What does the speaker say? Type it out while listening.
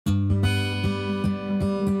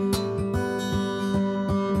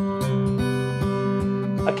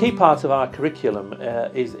key part of our curriculum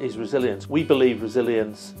is resilience. We believe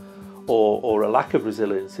resilience or a lack of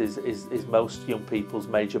resilience is most young people's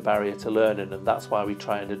major barrier to learning, and that's why we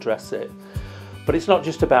try and address it. But it's not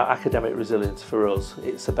just about academic resilience for us,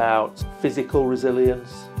 it's about physical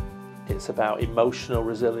resilience, it's about emotional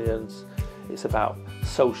resilience, it's about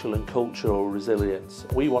social and cultural resilience.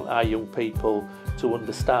 We want our young people to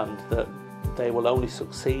understand that they will only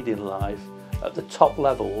succeed in life at the top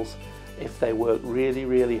levels if they work really,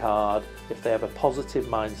 really hard, if they have a positive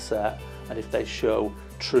mindset, and if they show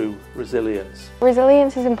true resilience.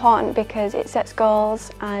 Resilience is important because it sets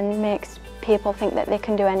goals and makes people think that they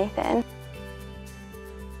can do anything.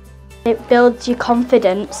 It builds your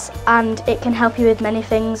confidence and it can help you with many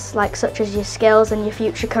things, like such as your skills and your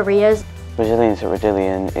future careers. Resilience at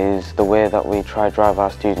Redillion is the way that we try to drive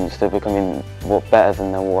our students to becoming better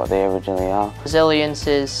than what they originally are. Resilience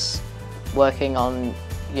is working on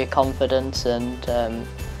your confidence and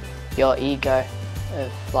your ego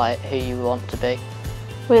of like who you want to be.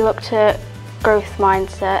 We looked at growth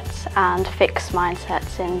mindsets and fixed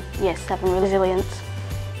mindsets in Year 7 Resilience.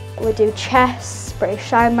 We do chess, British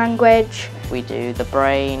Sign Language. We do the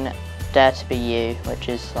brain, Dare to be you, which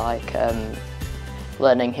is like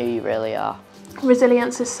learning who you really are.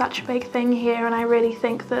 Resilience is such a big thing here, and I really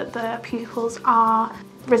think that the pupils are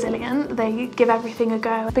resilient. They give everything a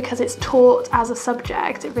go. Because it's taught as a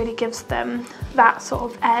subject, it really gives them that sort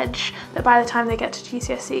of edge that by the time they get to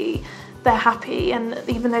GCSE, they're happy, and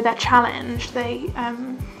even though they're challenged, they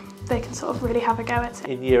can sort of really have a go at it.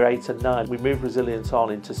 In Year 8 and 9, we moved resilience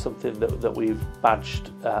on into something that we've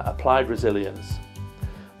badged applied resilience.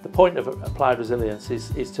 The point of applied resilience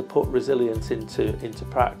is to put resilience into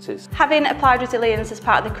practice. Having applied resilience as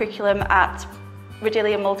part of the curriculum at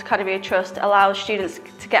Redillion Multi-Academy Trust allows students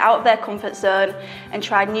to get out of their comfort zone and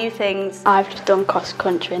try new things. I've done cross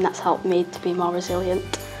country and that's helped me to be more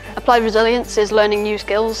resilient. Applied resilience is learning new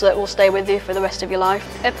skills that will stay with you for the rest of your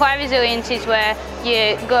life. Applied resilience is where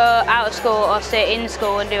you go out of school or stay in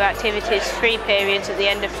school and do activities, free periods at the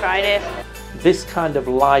end of Friday. This kind of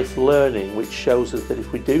life learning which shows us that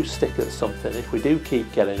if we do stick at something, if we do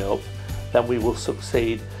keep getting up, then we will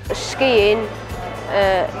succeed. Skiing,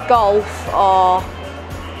 golf or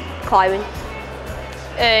climbing.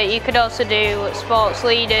 You could also do sports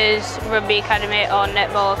leaders, rugby academy or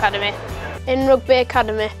netball academy. In Rugby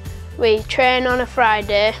Academy we train on a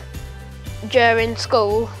Friday during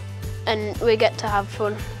school and we get to have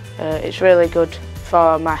fun. It's really good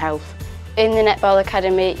for my health. In the Netball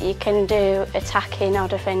Academy you can do attacking or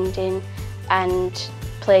defending and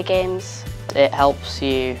play games. It helps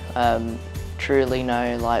you truly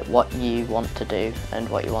know like what you want to do and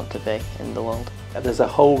what you want to be in the world. And there's a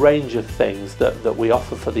whole range of things that we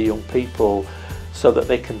offer for the young people so that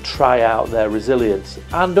they can try out their resilience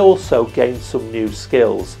and also gain some new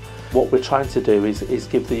skills. What we're trying to do is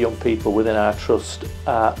give the young people within our trust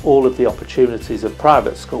all of the opportunities of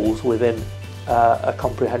private schools within a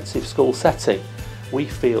comprehensive school setting. We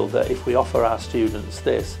feel that if we offer our students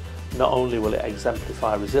this, not only will it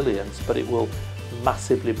exemplify resilience, but it will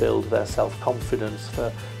massively build their self-confidence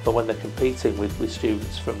for when they're competing with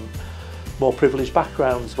students from more privileged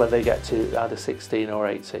backgrounds when they get to either 16 or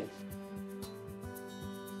 18.